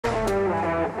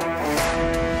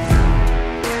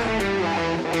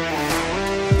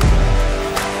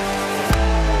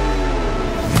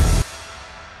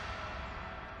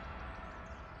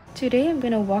Today I'm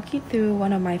going to walk you through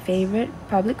one of my favorite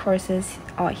public courses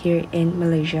out here in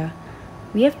Malaysia.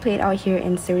 We have played out here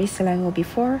in Seri, Selangor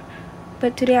before,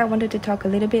 but today I wanted to talk a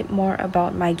little bit more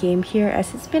about my game here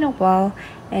as it's been a while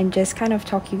and just kind of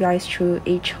talk you guys through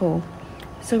each hole.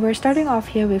 So we're starting off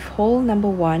here with hole number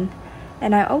 1,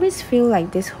 and I always feel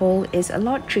like this hole is a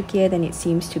lot trickier than it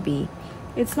seems to be.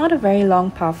 It's not a very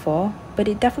long par 4, but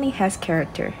it definitely has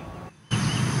character.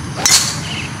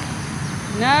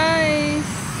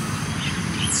 Nice!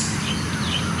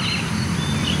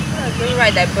 Don't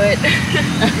ride that bird.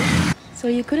 So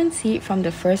you couldn't see it from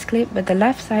the first clip, but the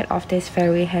left side of this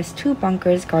fairway has 2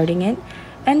 bunkers guarding it,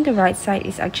 and the right side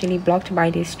is actually blocked by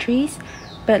these trees.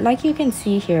 But like you can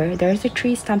see here, there's a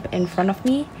tree stump in front of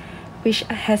me, which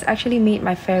has actually made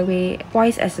my fairway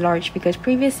twice as large, because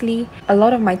previously a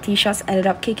lot of my tee shots ended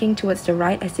up kicking towards the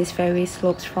right as this fairway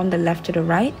slopes from the left to the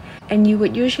right, and you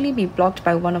would usually be blocked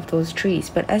by one of those trees.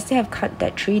 But as they have cut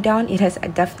that tree down, it has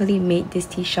definitely made this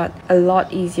tee shot a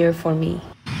lot easier for me.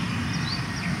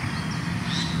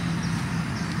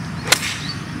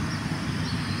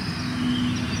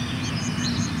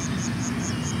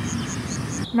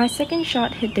 My second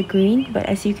shot hit the green, but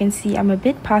as you can see, I'm a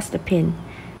bit past the pin.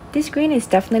 This green is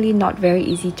definitely not very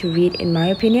easy to read in my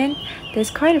opinion.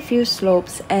 There's quite a few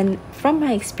slopes, and from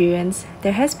my experience,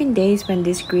 there has been days when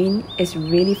this green is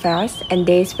really fast and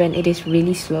days when it is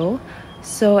really slow.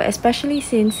 So especially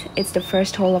since it's the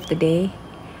first hole of the day,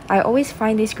 I always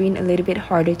find this green a little bit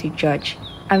harder to judge.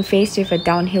 I'm faced with a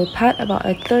downhill putt about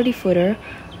a 30-footer,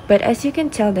 but as you can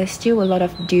tell, there's still a lot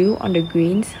of dew on the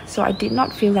greens, so I did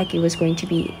not feel like it was going to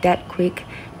be that quick,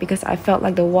 because I felt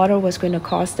like the water was going to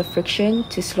cause the friction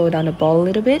to slow down the ball a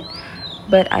little bit.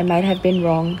 But I might have been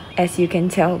wrong, as you can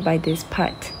tell by this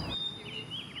putt.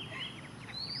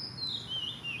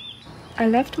 I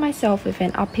left myself with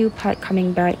an uphill putt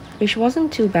coming back, which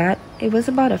wasn't too bad. It was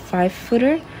about a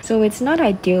 5-footer, so it's not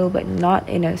ideal but not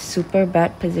in a super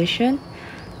bad position.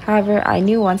 However, I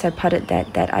knew once I putted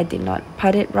that I did not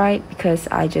putt it right, because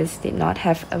I just did not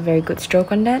have a very good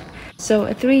stroke on that. So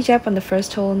a 3-jab on the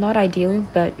first hole, not ideal,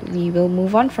 but we will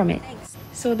move on from it.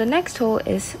 So the next hole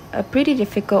is a pretty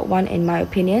difficult one in my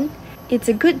opinion. It's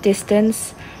a good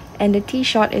distance, and the tee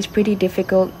shot is pretty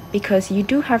difficult because you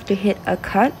do have to hit a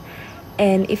cut,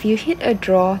 and if you hit a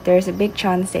draw, there's a big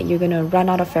chance that you're gonna run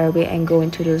out of fairway and go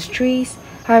into those trees.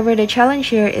 However, the challenge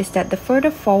here is that the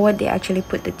further forward they actually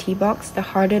put the tee box, the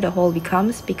harder the hole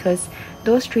becomes, because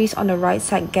those trees on the right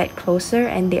side get closer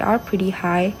and they are pretty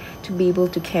high to be able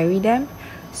to carry them.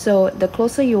 So the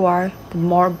closer you are, the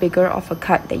more bigger of a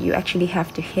cut that you actually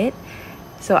have to hit.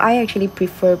 So I actually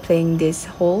prefer playing this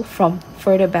hole from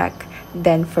further back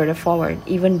than further forward,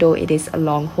 even though it is a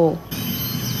long hole.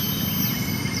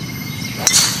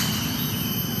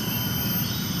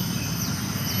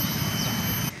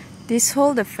 This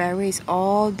hole, the fairway is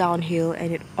all downhill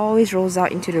and it always rolls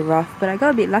out into the rough, but I got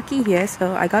a bit lucky here,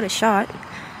 so I got a shot.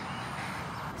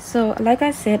 So like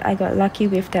I said, I got lucky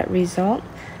with that result.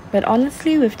 But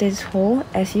honestly, with this hole,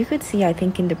 as you could see I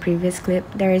think in the previous clip,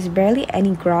 there is barely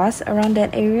any grass around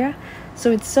that area. So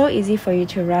it's so easy for you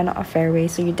to run out of fairway,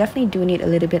 so you definitely do need a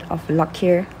little bit of luck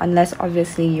here. Unless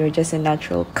obviously you're just a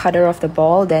natural cutter of the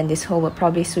ball, then this hole would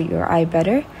probably suit your eye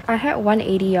better. I had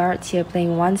 180 yards here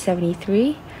playing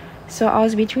 173. So I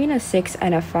was between a 6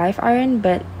 and a 5 iron,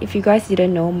 but if you guys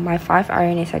didn't know, my 5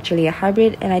 iron is actually a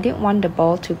hybrid, and I didn't want the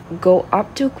ball to go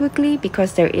up too quickly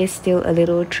because there is still a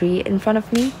little tree in front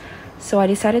of me. So I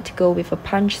decided to go with a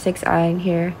punch 6 iron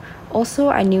here. Also,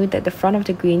 I knew that the front of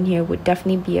the green here would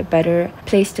definitely be a better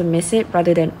place to miss it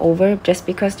rather than over, just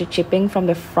because the chipping from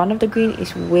the front of the green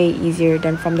is way easier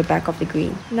than from the back of the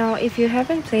green. Now, if you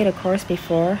haven't played a course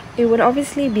before, it would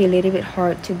obviously be a little bit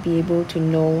hard to be able to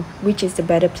know which is the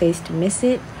better place to miss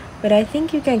it, but I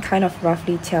think you can kind of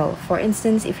roughly tell. For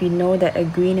instance, if you know that a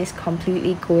green is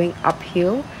completely going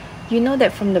uphill, you know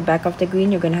that from the back of the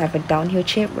green you're going to have a downhill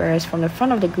chip, whereas from the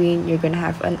front of the green you're going to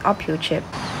have an uphill chip.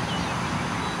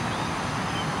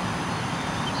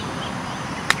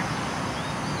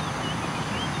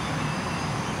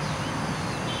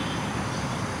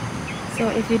 So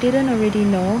if you didn't already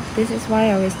know, this is why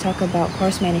I always talk about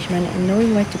course management and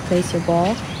knowing where to place your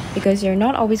ball, because you're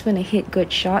not always going to hit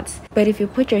good shots, but if you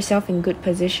put yourself in good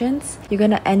positions, you're going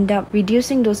to end up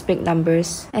reducing those big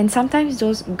numbers, and sometimes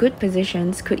those good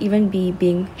positions could even be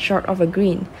being short of a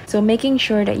green. So making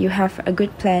sure that you have a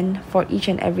good plan for each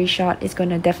and every shot is going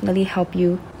to definitely help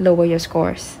you lower your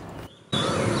scores.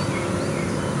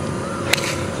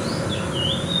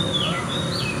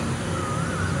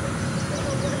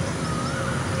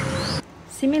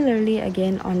 Similarly,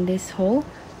 again on this hole,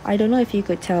 I don't know if you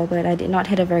could tell, but I did not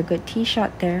hit a very good tee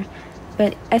shot there.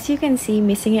 But as you can see,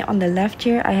 missing it on the left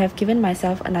here, I have given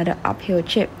myself another uphill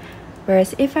chip.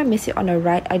 Whereas if I miss it on the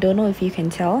right, I don't know if you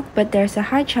can tell, but there's a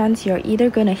high chance you're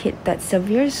either gonna hit that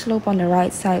severe slope on the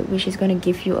right side, which is gonna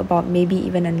give you about maybe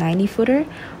even a 90 footer,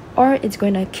 or it's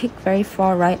gonna kick very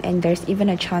far right and there's even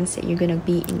a chance that you're gonna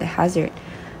be in the hazard.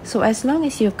 So as long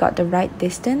as you've got the right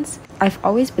distance, I've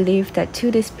always believed that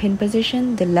to this pin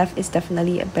position, the left is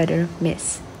definitely a better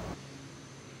miss.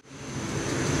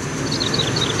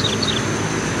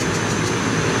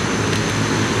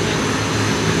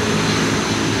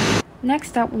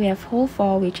 Next up, we have hole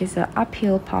 4, which is an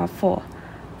uphill par 4.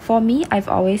 For me, I've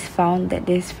always found that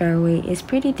this fairway is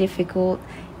pretty difficult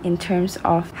in terms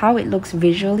of how it looks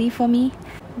visually for me.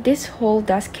 This hole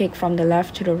does kick from the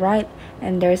left to the right,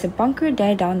 and there's a bunker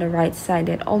there down the right side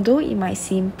that although it might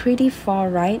seem pretty far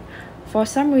right, for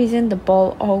some reason the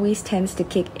ball always tends to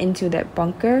kick into that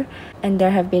bunker, and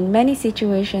there have been many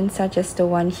situations such as the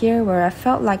one here where I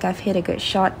felt like I've hit a good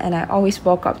shot and I always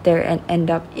walk up there and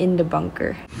end up in the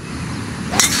bunker.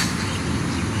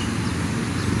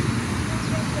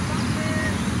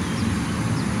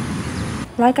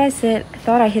 Like I said, I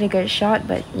thought I hit a good shot,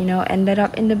 but ended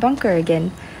up in the bunker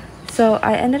again. So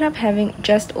I ended up having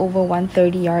just over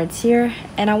 130 yards here,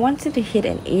 and I wanted to hit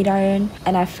an 8-iron,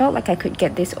 and I felt like I could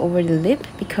get this over the lip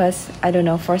because, I don't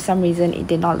know, for some reason it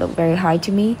did not look very high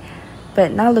to me.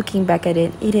 But now looking back at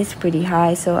it, it is pretty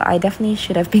high, so I definitely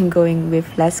should have been going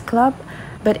with less club.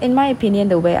 But in my opinion,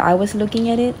 the way I was looking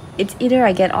at it, it's either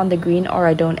I get on the green or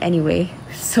I don't anyway.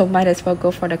 So might as well go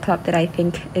for the club that I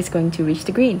think is going to reach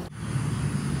the green.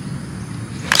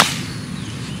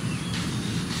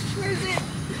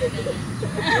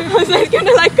 I was like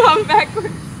gonna like come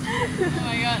backwards. Oh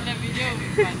my god, that video will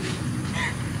be fun.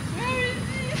 Where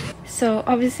is it? So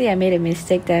obviously I made a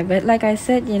mistake there, but like I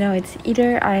said, it's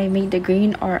either I made the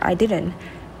green or I didn't.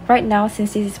 Right now,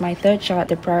 since this is my third shot,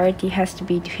 the priority has to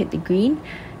be to hit the green.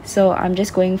 So I'm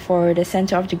just going for the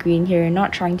center of the green here,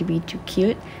 not trying to be too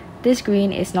cute. This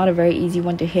green is not a very easy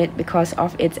one to hit because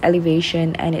of its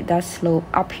elevation, and it does slope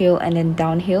uphill and then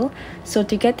downhill. So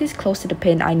to get this close to the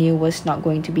pin, I knew was not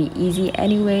going to be easy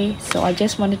anyway. So I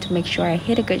just wanted to make sure I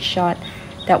hit a good shot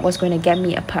that was going to get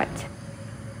me a putt.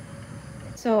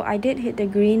 So I did hit the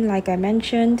green like I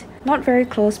mentioned. Not very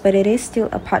close, but it is still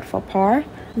a putt for par.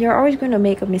 You're always going to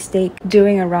make a mistake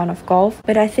during a round of golf,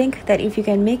 but I think that if you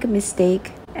can make a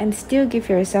mistake and still give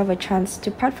yourself a chance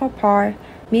to putt for par,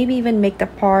 maybe even make the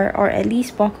par or at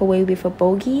least walk away with a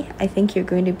bogey, I think you're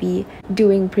going to be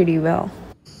doing pretty well.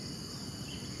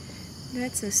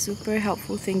 That's a super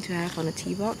helpful thing to have on a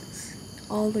tee box.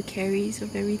 All the carries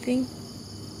of everything.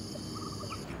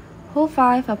 Hole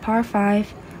 5, a par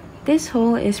 5. This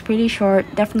hole is pretty short,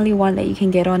 definitely one that you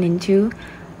can get on into.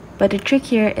 But the trick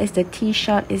here is the tee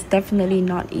shot is definitely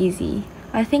not easy.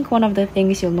 I think one of the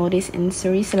things you'll notice in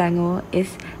Seri, Selangor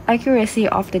is accuracy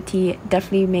off the tee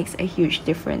definitely makes a huge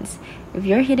difference. If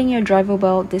you're hitting your driver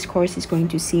well, this course is going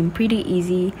to seem pretty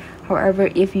easy. However,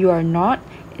 if you are not,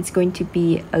 it's going to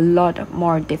be a lot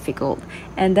more difficult.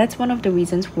 And that's one of the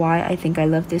reasons why I think I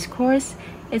love this course.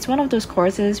 It's one of those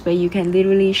courses where you can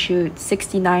literally shoot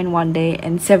 69 one day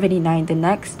and 79 the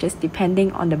next, just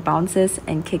depending on the bounces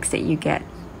and kicks that you get.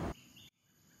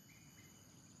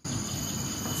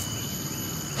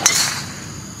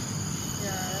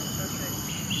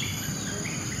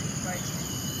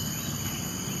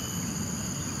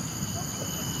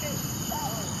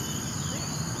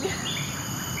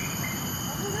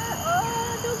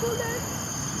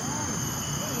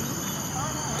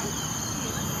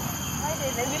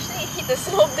 I usually hit the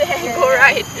slope there and go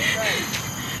right.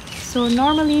 So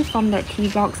normally from that tee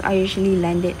box, I usually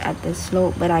land it at the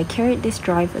slope, but I carried this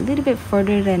drive a little bit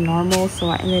further than normal, so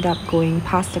I ended up going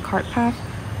past the cart path.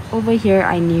 Over here,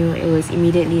 I knew it was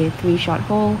immediately a 3-shot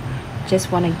hole.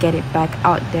 Just want to get it back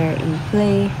out there in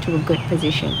play to a good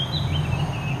position.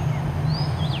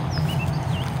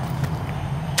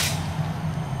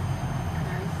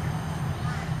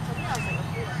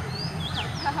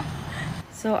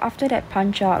 So after that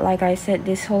punch out, like I said,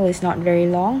 this hole is not very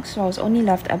long, so I was only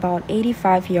left about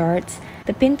 85 yards.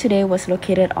 The pin today was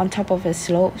located on top of a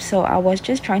slope, so I was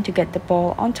just trying to get the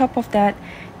ball on top of that,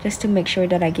 just to make sure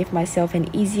that I give myself an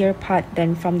easier putt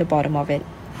than from the bottom of it.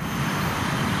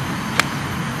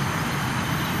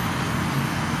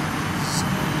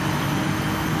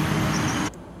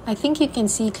 I think you can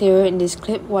see clearer in this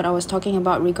clip what I was talking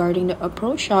about regarding the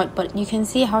approach shot, but you can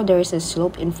see how there is a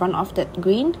slope in front of that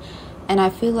green. And I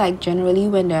feel like generally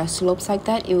when there are slopes like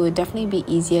that, it will definitely be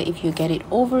easier if you get it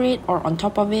over it or on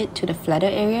top of it to the flatter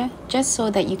area, just so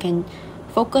that you can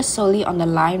Focus solely on the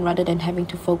line rather than having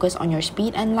to focus on your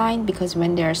speed and line, because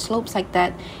when there are slopes like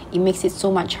that, it makes it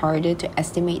so much harder to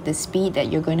estimate the speed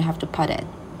that you're going to have to putt at.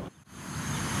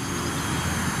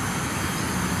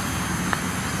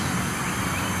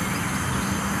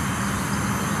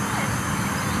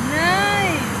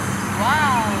 Nice!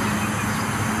 Wow!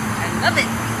 I love it!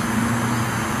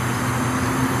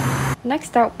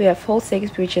 Next up, we have hole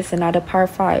 6, which is another par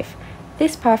 5.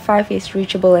 This par 5 is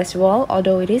reachable as well,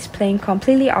 although it is playing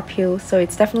completely uphill, so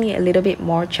it's definitely a little bit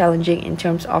more challenging in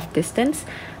terms of distance.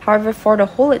 However, for the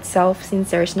hole itself,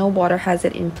 since there is no water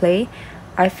hazard in play,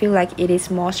 I feel like it is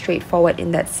more straightforward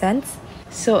in that sense.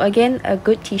 So again, a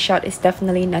good tee shot is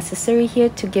definitely necessary here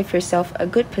to give yourself a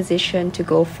good position to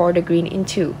go for the green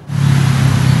into.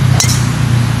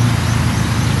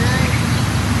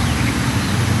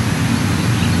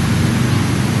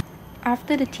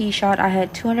 After the tee shot, I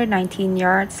had 219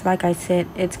 yards. Like I said,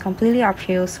 it's completely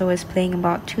uphill, so I was playing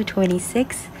about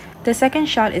 226. The second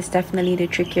shot is definitely the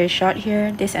trickier shot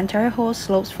here. This entire hole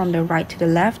slopes from the right to the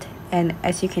left, and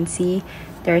as you can see,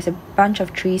 there is a bunch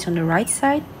of trees on the right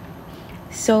side.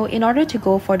 So in order to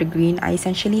go for the green, I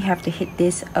essentially have to hit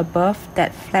this above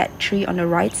that flat tree on the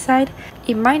right side.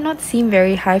 It might not seem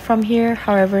very high from here,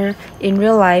 however, in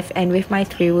real life and with my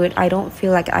 3-wood, I don't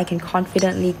feel like I can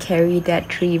confidently carry that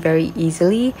tree very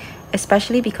easily,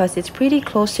 especially because it's pretty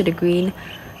close to the green.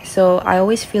 So I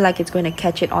always feel like it's going to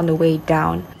catch it on the way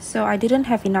down. So I didn't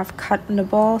have enough cut on the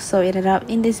ball, so it ended up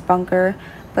in this bunker.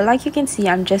 But like you can see,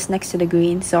 I'm just next to the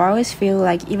green, so I always feel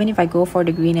like even if I go for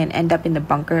the green and end up in the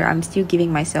bunker, I'm still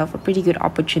giving myself a pretty good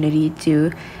opportunity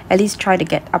to at least try to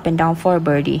get up and down for a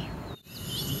birdie.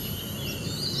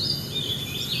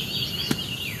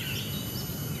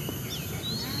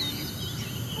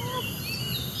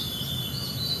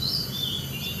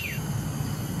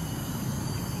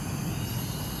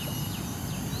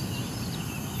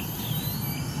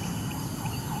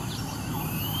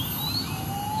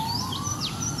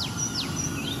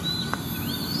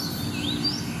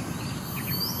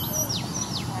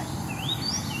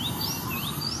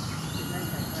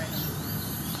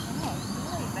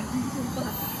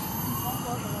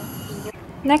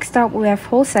 Next up, we have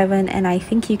hole 7, and I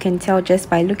think you can tell just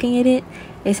by looking at it,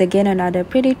 is again another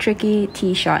pretty tricky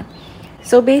tee shot.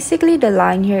 So basically the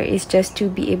line here is just to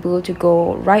be able to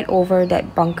go right over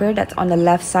that bunker that's on the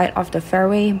left side of the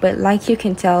fairway, but like you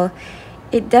can tell,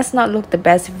 it does not look the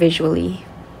best visually.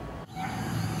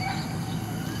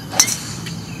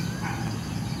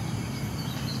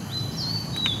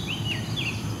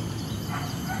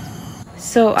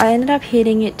 So I ended up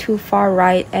hitting it too far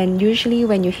right, and usually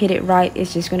when you hit it right,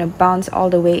 it's just going to bounce all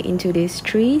the way into these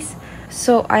trees.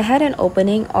 So I had an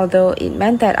opening, although it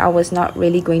meant that I was not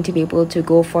really going to be able to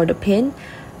go for the pin.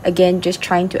 Again, just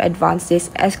trying to advance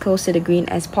this as close to the green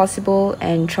as possible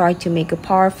and try to make a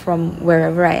par from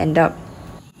wherever I end up.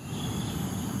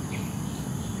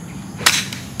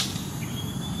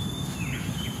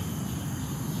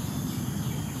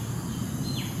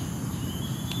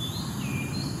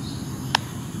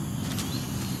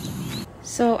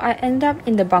 So I ended up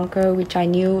in the bunker, which I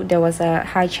knew there was a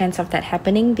high chance of that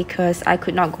happening because I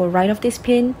could not go right of this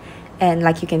pin. And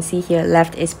like you can see here,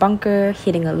 left is bunker,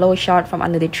 hitting a low shot from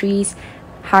under the trees,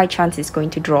 high chance it's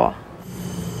going to draw.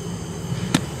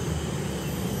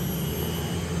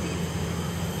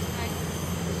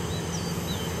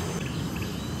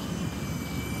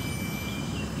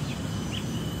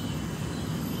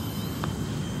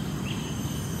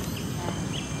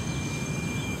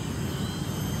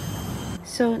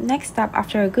 So next up,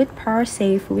 after a good par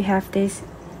save, we have this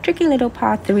tricky little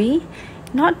par 3.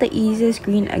 Not the easiest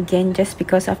green again, just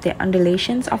because of the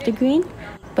undulations of the green,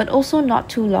 but also not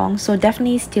too long, so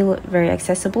definitely still very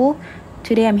accessible.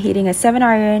 Today I'm hitting a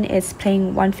 7-iron, it's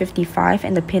playing 155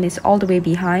 and the pin is all the way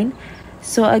behind.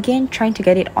 So again, trying to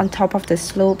get it on top of the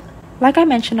slope. Like I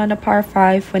mentioned on the par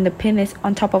 5, when the pin is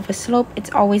on top of a slope, it's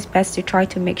always best to try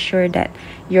to make sure that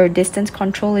your distance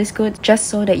control is good, just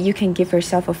so that you can give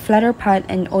yourself a flatter putt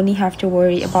and only have to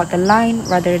worry about the line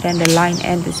rather than the line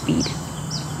and the speed.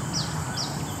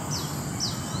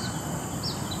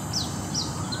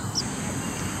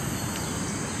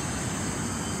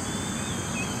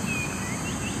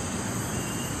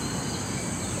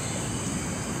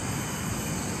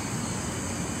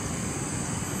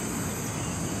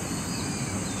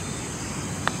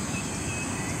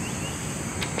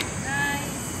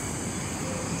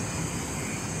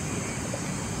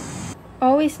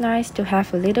 Always nice to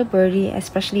have a little birdie,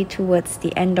 especially towards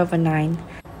the end of a 9.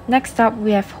 Next up,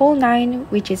 we have hole 9,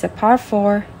 which is a par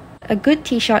 4. A good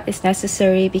tee shot is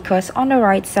necessary because on the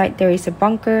right side there is a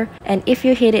bunker, and if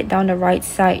you hit it down the right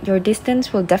side, your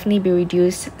distance will definitely be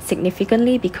reduced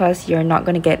significantly because you're not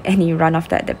going to get any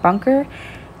runoff at the bunker,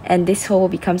 and this hole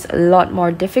becomes a lot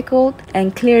more difficult.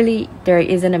 And clearly there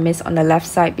isn't a miss on the left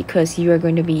side because you are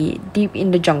going to be deep in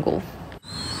the jungle.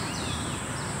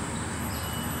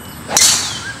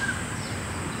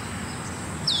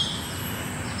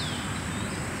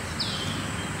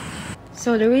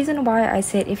 So the reason why I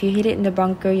said if you hit it in the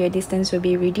bunker, your distance will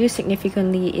be reduced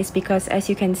significantly is because, as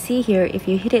you can see here, if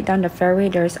you hit it down the fairway,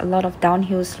 there's a lot of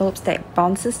downhill slopes that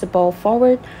bounces the ball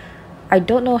forward. I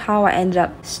don't know how I ended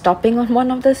up stopping on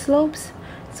one of the slopes.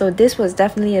 So this was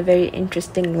definitely a very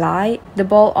interesting lie. The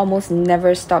ball almost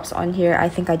never stops on here. I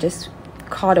think I just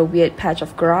caught a weird patch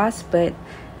of grass, but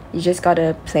you just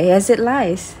gotta play as it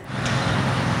lies.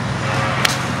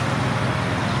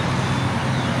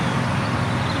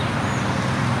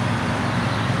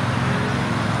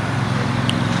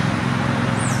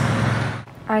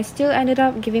 I still ended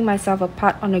up giving myself a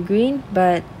putt on the green,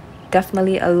 but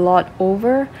definitely a lot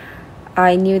over.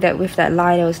 I knew that with that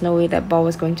lie, there was no way that ball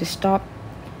was going to stop.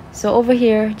 So over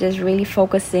here, just really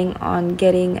focusing on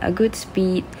getting a good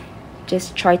speed.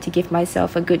 Just try to give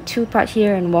myself a good 2-putt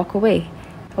here and walk away.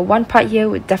 A 1-putt here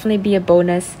would definitely be a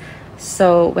bonus.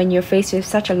 So when you're faced with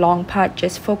such a long putt,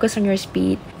 just focus on your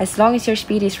speed. As long as your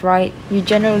speed is right, you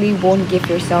generally won't give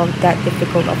yourself that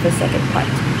difficult of a second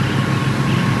putt.